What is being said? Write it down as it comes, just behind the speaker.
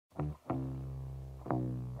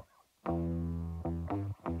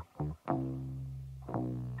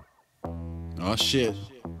Oh shit.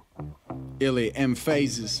 Illy,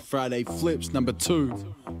 M-Phazes, Friday Flips, number 2.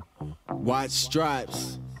 White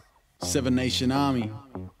Stripes, Seven Nation Army.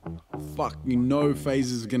 Fuck, you know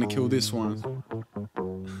Phazes is gonna kill this one.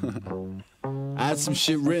 I had some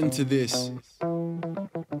shit written to this.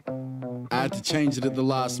 I had to change it at the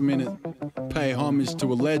last minute. Pay homage to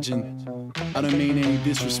a legend. I don't mean any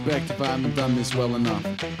disrespect if I haven't done this well enough.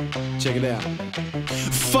 Check it out.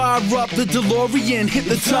 Fire up the DeLorean, hit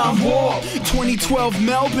the time warp. 2012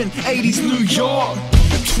 Melbourne, 80s New York.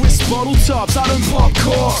 Twist bottle tops, I don't pop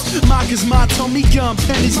corks. Mike is my Tommy gun,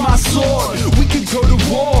 pen is my sword. We could go to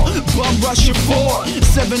war, bum rush your fort.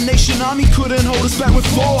 Seven Nation Army couldn't hold us back with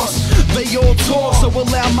force. They all talk, so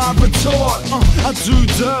allow my retort. I do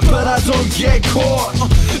dirt, but I don't get caught.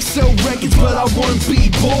 Sell records, but I won't be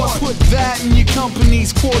bored. Put that in your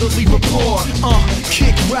company's quarterly report.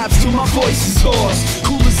 Kick raps till my voice is hoarse.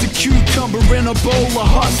 Cool as a cucumber in a bowl of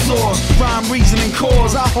hot sauce. Rhyme, reason, and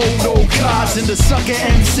cause. I hold all cards, and the sucker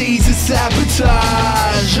M-Phazes is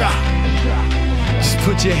sabotage. Just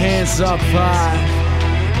put your hands up high.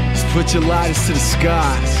 Just put your lighters to the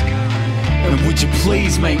skies. And would you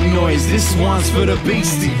please make noise? This one's for the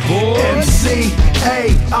Beastie Boys.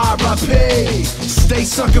 M-C-A-R-I-P. Stay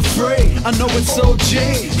sucker free. I know it's OG,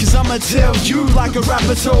 cause I'ma tell you like a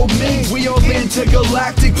rapper told me. We all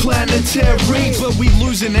intergalactic, planetary, but we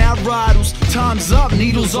losing our rivals. Time's up,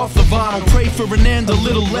 needles off the vinyl. Pray for an end a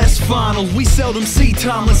little less final. We seldom see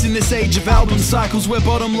timeless in this age of album cycles, where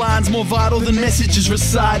bottom line's more vital than messages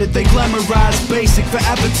recited. They glamorize basic for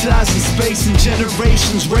advertising space, and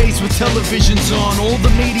generations raised with televisions on. All the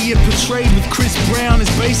media portrayed with Chris Brown is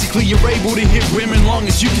basically you're able to hit women long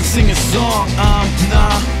as you can sing a song.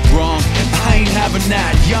 Nah, wrong, I ain't having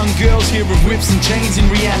that. Young girls hearing whips and chains and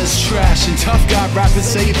Rihanna's trash. And tough guy rappers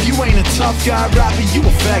say if you ain't a tough guy rapper, you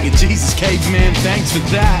a faggot. Jesus, caveman, thanks for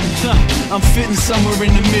that. I'm fitting somewhere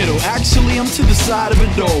in the middle. Actually, I'm to the side of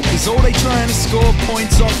it all, cause all they trying to score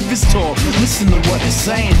points off of his talk. Listen to what they're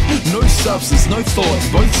saying. No substance, no thought,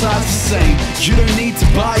 both sides the same. You don't need to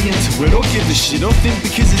buy into it or give a shit, or think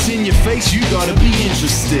because it's in your face you gotta be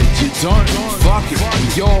interested. You don't, fuck it,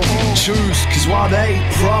 y'all choose. Cause while they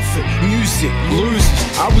profit, music loses.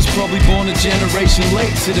 I was probably born a generation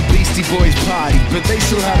late to the Beastie Boys party, but they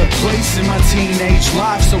still had a place in my teenage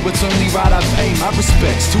life, so it's only right I pay my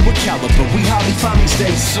respects to a caliber we hardly find these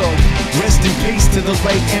days. So rest in peace to the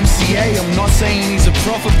late MCA. I'm not saying he's a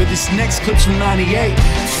prophet, but this next clip's from 98.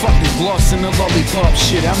 Fuck the gloss and the lollipop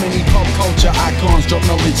shit. How many pop culture icons drop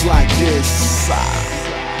knowledge like this?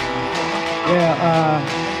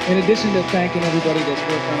 In addition to thanking everybody that's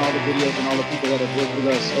worked on all the videos and all the people that have worked with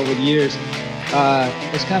us over the years,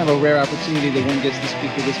 it's kind of a rare opportunity that one gets to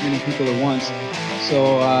speak to this many people at once.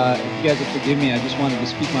 So if you guys will forgive me, I just wanted to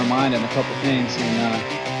speak my mind on a couple things. And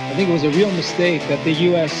I think it was a real mistake that the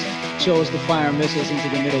U.S. chose to fire missiles into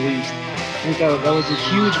the Middle East. I think that was a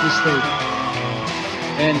huge mistake.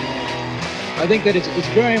 And I think that it's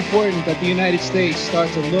very important that the United States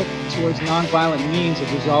start to look towards nonviolent means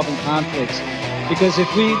of resolving conflicts. Because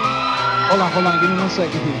if we, hold on, give me 1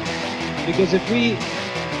 second here. Because if we,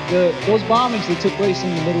 those bombings that took place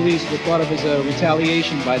in the Middle East were thought of as a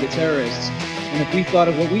retaliation by the terrorists. And if we thought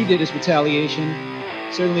of what we did as retaliation,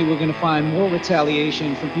 certainly we're going to find more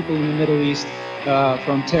retaliation from people in the Middle East,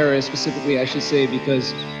 from terrorists specifically, I should say,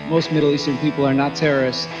 because most Middle Eastern people are not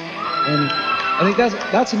terrorists. And I think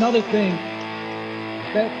that's another thing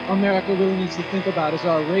that America really needs to think about, is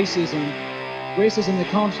our racism. Racism that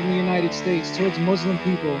comes from the United States towards Muslim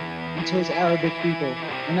people and towards Arabic people.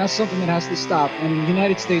 And that's something that has to stop. And the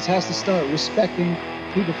United States has to start respecting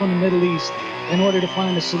people from the Middle East in order to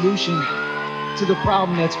find a solution to the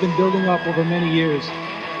problem that's been building up over many years.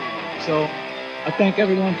 So I thank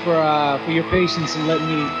everyone for your patience and letting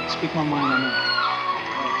me speak my mind on that.